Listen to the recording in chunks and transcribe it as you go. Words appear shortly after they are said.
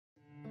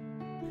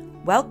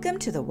Welcome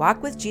to the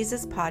Walk with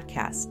Jesus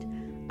podcast.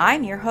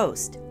 I'm your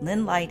host,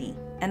 Lynn Leidy,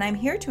 and I'm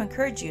here to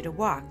encourage you to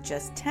walk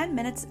just 10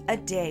 minutes a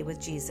day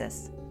with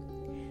Jesus.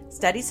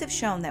 Studies have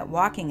shown that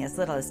walking as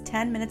little as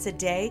 10 minutes a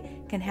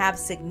day can have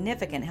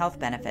significant health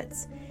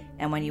benefits.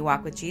 And when you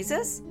walk with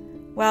Jesus,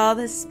 well,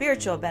 the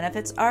spiritual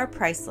benefits are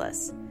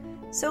priceless.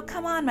 So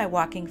come on, my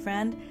walking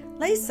friend,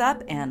 lace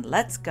up and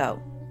let's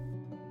go.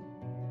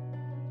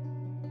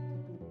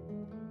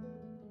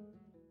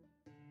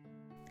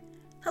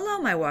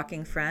 Hello, my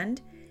walking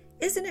friend.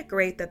 Isn't it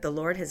great that the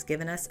Lord has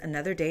given us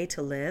another day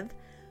to live?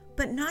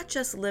 But not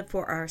just live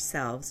for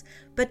ourselves,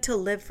 but to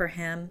live for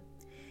Him.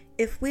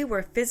 If we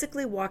were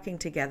physically walking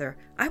together,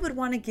 I would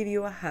want to give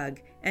you a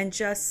hug and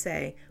just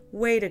say,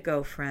 way to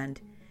go, friend.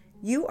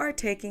 You are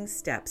taking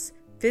steps,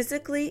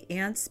 physically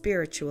and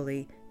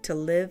spiritually, to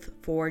live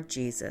for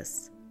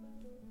Jesus.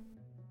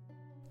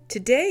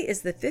 Today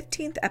is the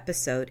 15th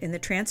episode in the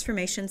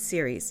Transformation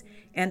series,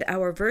 and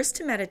our verse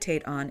to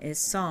meditate on is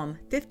Psalm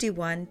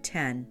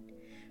 51:10.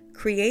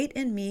 Create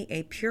in me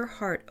a pure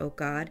heart, O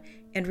God,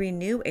 and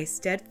renew a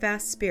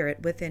steadfast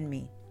spirit within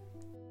me.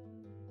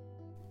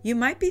 You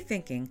might be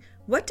thinking,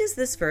 what does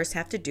this verse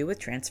have to do with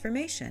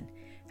transformation?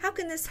 How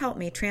can this help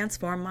me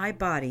transform my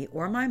body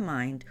or my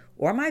mind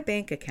or my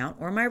bank account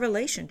or my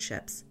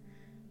relationships?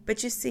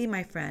 But you see,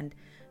 my friend,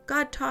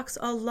 God talks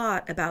a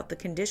lot about the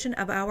condition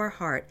of our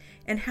heart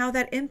and how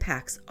that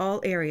impacts all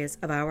areas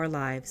of our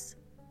lives.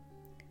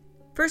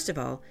 First of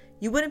all,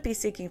 you wouldn't be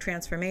seeking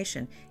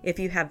transformation if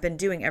you have been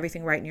doing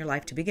everything right in your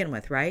life to begin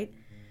with, right?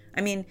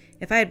 I mean,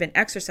 if I had been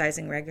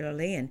exercising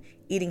regularly and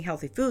eating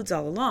healthy foods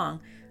all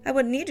along, I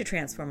wouldn't need to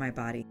transform my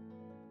body.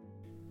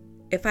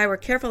 If I were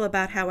careful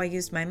about how I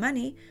used my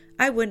money,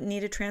 I wouldn't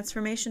need a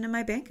transformation in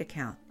my bank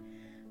account.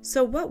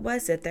 So what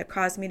was it that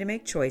caused me to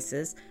make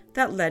choices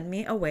that led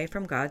me away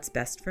from God's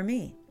best for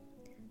me?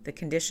 The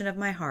condition of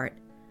my heart,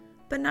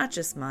 but not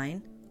just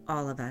mine,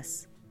 all of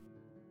us.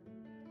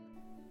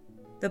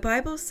 The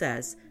Bible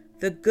says,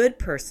 the good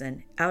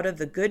person out of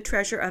the good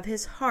treasure of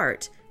his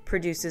heart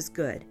produces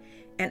good,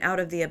 and out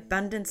of the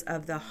abundance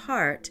of the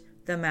heart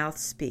the mouth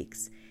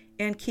speaks.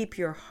 And keep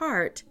your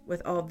heart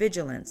with all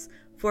vigilance,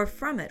 for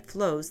from it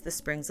flows the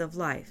springs of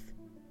life.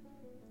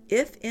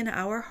 If in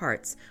our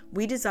hearts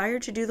we desire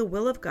to do the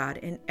will of God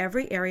in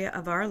every area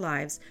of our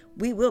lives,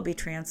 we will be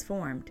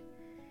transformed.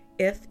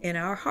 If in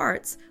our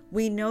hearts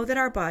we know that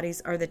our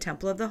bodies are the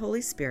temple of the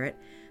Holy Spirit,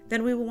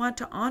 then we will want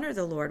to honor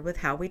the Lord with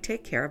how we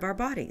take care of our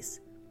bodies.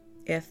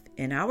 If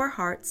in our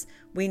hearts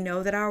we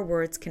know that our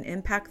words can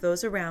impact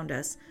those around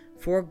us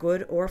for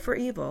good or for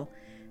evil,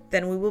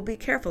 then we will be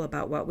careful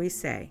about what we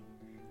say.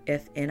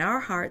 If in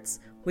our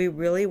hearts we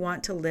really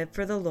want to live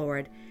for the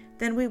Lord,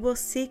 then we will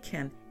seek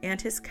Him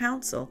and His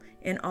counsel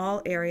in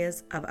all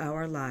areas of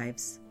our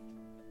lives.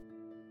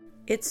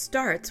 It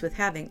starts with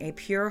having a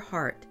pure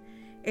heart,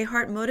 a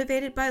heart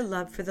motivated by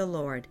love for the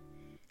Lord.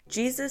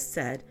 Jesus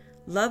said,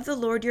 "Love the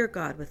Lord your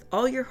God with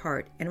all your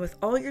heart and with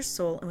all your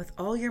soul and with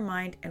all your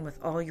mind and with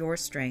all your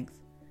strength."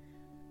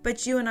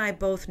 But you and I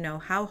both know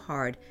how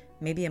hard,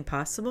 maybe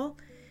impossible,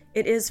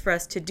 it is for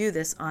us to do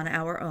this on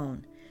our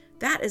own.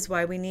 That is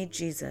why we need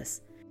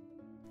Jesus.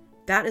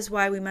 That is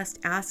why we must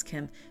ask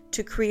Him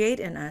to create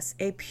in us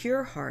a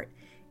pure heart,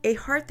 a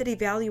heart that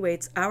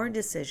evaluates our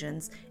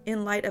decisions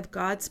in light of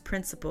God's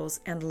principles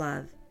and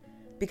love.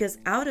 Because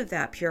out of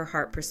that pure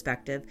heart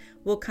perspective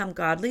will come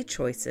godly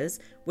choices,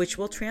 which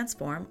will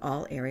transform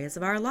all areas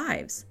of our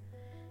lives.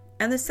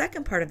 And the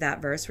second part of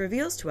that verse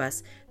reveals to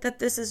us that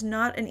this is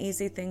not an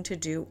easy thing to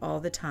do all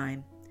the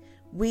time.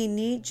 We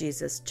need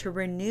Jesus to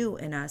renew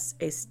in us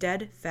a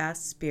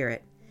steadfast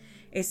spirit,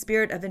 a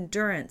spirit of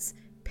endurance,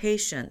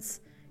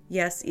 patience,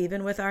 yes,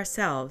 even with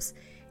ourselves,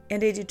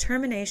 and a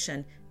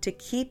determination to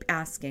keep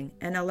asking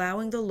and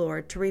allowing the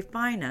Lord to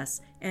refine us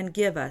and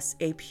give us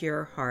a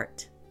pure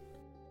heart.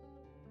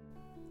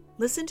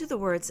 Listen to the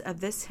words of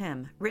this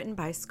hymn written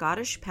by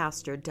Scottish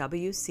pastor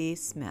W.C.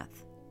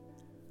 Smith.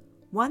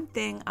 One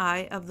thing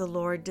I of the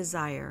Lord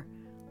desire,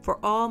 for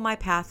all my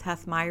path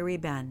hath miry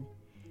been.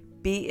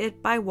 Be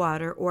it by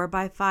water or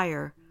by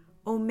fire,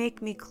 O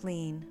make me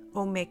clean,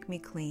 O make me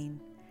clean.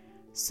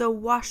 So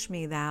wash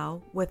me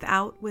thou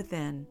without,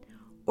 within,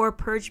 or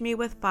purge me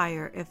with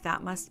fire if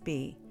that must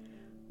be.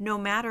 No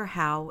matter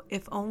how,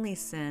 if only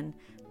sin,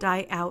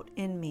 die out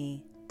in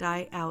me,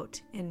 die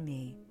out in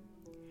me.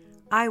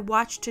 I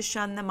watch to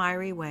shun the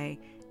miry way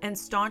and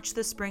staunch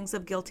the springs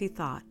of guilty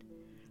thought.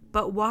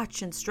 But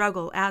watch and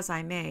struggle as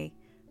I may,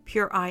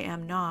 pure I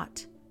am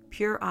not,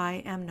 pure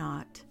I am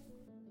not.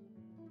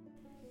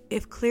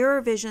 If clearer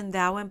vision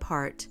thou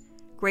impart,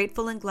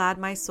 grateful and glad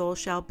my soul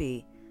shall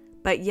be,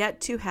 but yet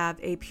to have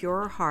a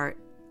purer heart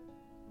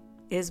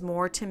is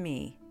more to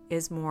me,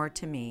 is more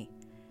to me.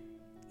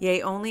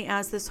 Yea, only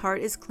as this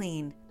heart is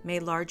clean, may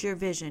larger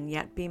vision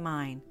yet be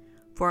mine,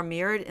 for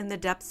mirrored in the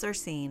depths are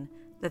seen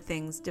the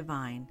things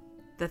divine,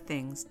 the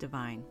things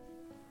divine.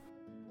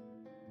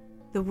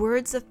 The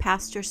words of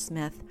Pastor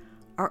Smith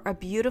are a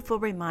beautiful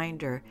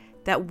reminder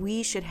that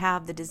we should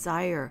have the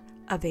desire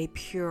of a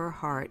pure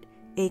heart,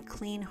 a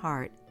clean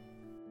heart.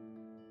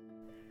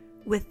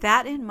 With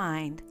that in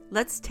mind,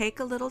 let's take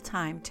a little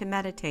time to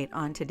meditate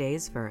on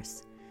today's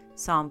verse.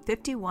 Psalm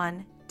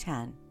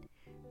 51:10.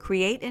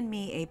 Create in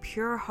me a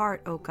pure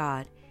heart, O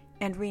God,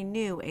 and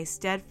renew a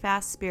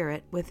steadfast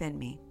spirit within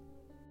me.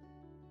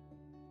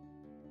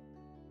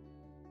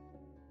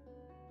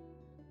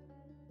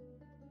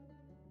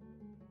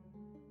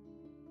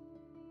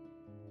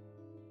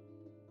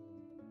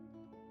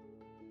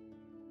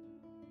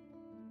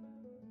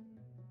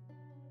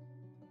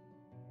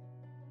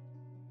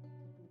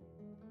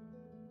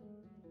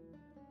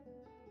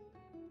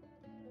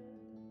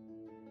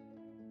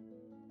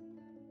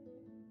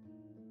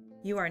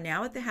 You are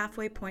now at the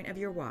halfway point of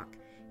your walk.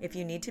 If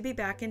you need to be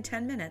back in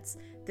 10 minutes,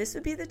 this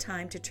would be the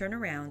time to turn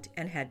around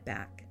and head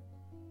back.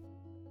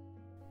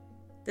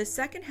 The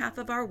second half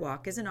of our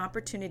walk is an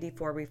opportunity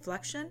for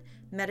reflection,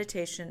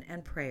 meditation,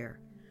 and prayer.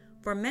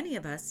 For many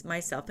of us,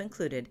 myself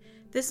included,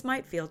 this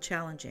might feel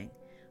challenging,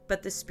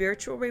 but the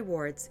spiritual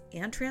rewards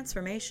and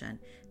transformation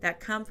that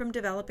come from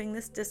developing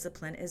this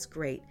discipline is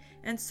great,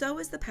 and so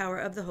is the power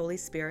of the Holy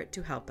Spirit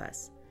to help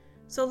us.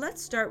 So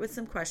let's start with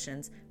some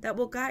questions that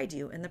will guide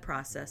you in the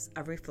process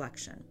of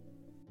reflection.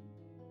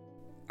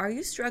 Are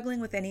you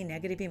struggling with any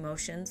negative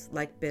emotions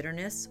like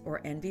bitterness or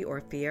envy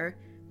or fear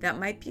that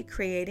might be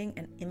creating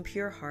an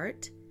impure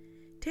heart?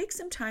 Take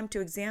some time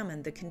to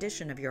examine the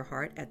condition of your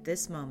heart at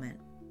this moment.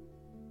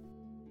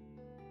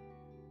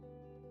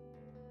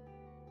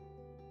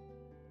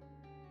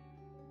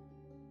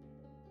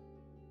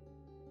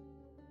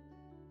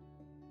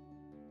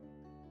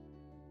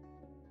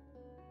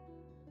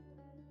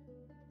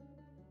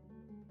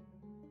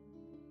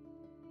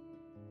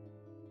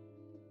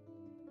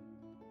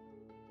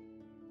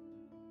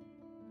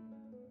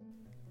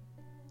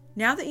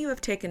 Now that you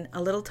have taken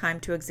a little time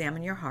to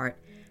examine your heart,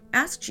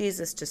 ask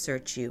Jesus to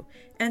search you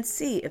and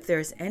see if there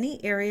is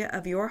any area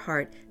of your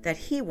heart that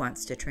He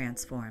wants to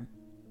transform.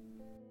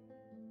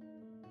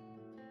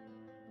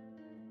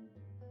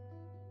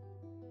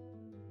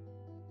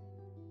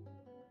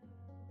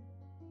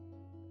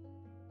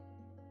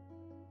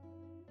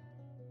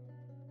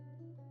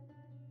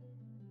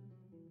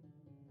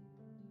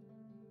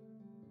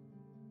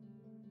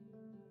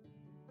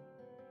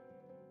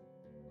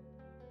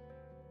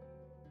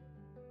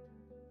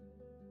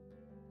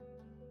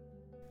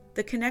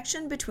 The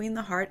connection between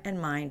the heart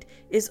and mind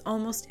is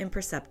almost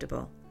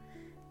imperceptible.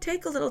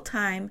 Take a little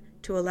time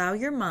to allow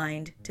your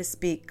mind to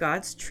speak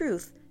God's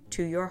truth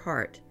to your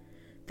heart,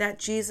 that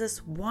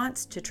Jesus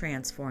wants to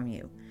transform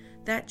you,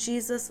 that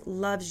Jesus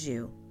loves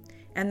you,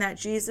 and that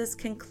Jesus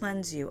can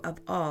cleanse you of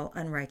all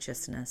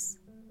unrighteousness.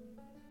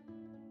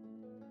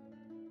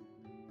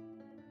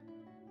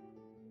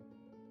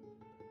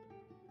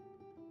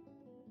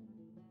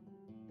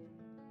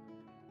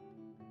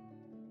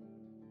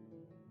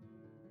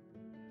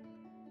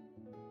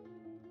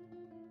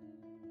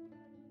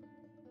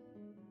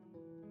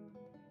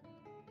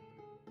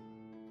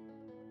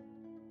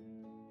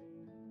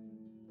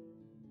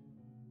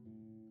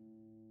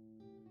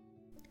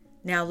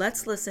 Now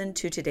let's listen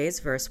to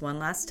today's verse one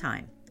last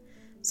time.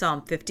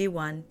 Psalm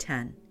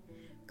 51:10.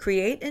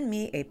 Create in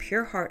me a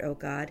pure heart, O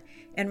God,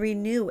 and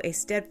renew a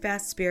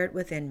steadfast spirit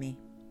within me.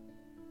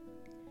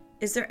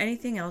 Is there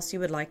anything else you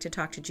would like to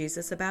talk to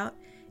Jesus about?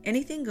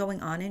 Anything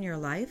going on in your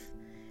life?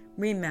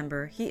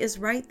 Remember, He is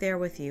right there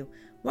with you,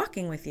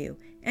 walking with you,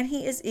 and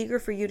He is eager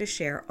for you to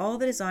share all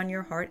that is on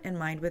your heart and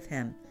mind with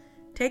Him.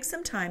 Take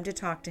some time to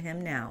talk to Him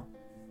now.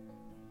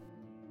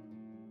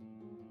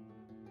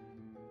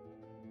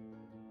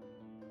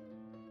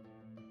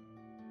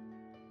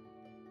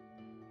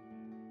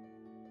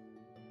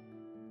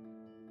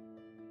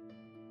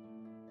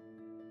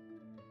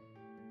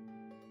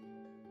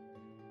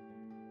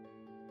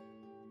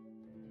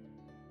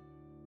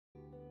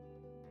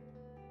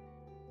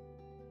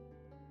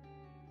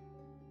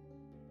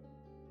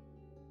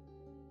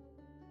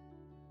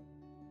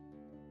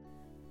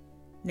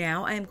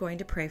 Now I am going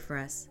to pray for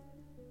us.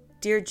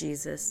 Dear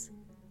Jesus,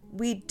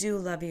 we do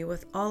love you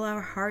with all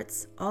our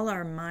hearts, all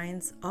our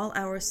minds, all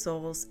our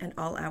souls, and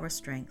all our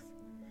strength.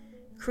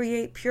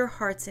 Create pure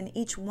hearts in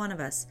each one of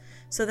us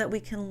so that we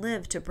can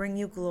live to bring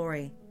you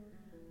glory.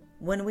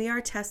 When we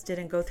are tested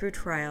and go through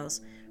trials,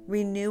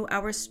 renew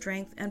our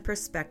strength and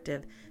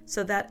perspective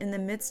so that in the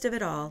midst of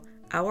it all,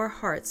 our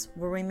hearts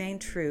will remain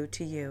true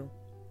to you.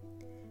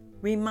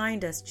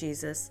 Remind us,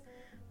 Jesus,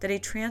 that a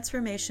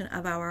transformation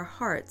of our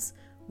hearts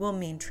will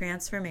mean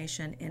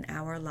transformation in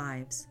our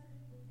lives.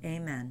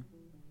 Amen.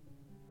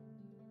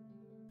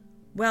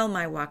 Well,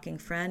 my walking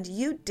friend,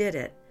 you did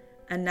it.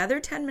 Another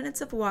 10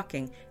 minutes of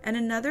walking and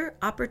another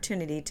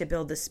opportunity to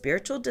build the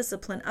spiritual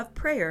discipline of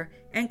prayer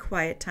and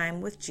quiet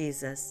time with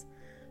Jesus,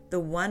 the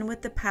one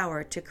with the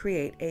power to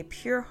create a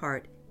pure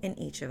heart in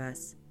each of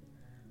us.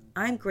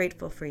 I'm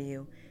grateful for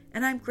you,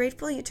 and I'm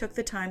grateful you took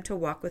the time to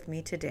walk with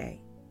me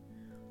today.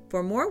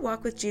 For more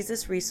Walk with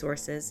Jesus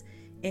resources,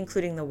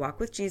 including the Walk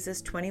with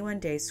Jesus 21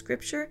 Days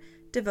Scripture,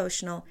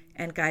 Devotional,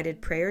 and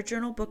Guided Prayer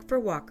Journal book for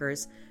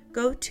walkers,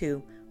 go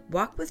to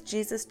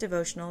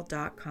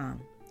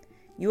walkwithjesusdevotional.com.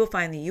 You will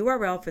find the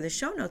URL for the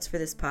show notes for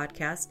this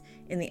podcast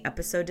in the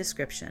episode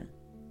description.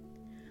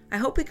 I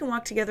hope we can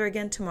walk together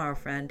again tomorrow,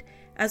 friend,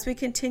 as we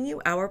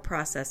continue our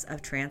process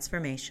of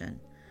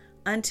transformation.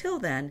 Until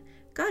then,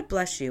 God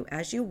bless you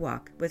as you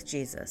walk with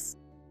Jesus.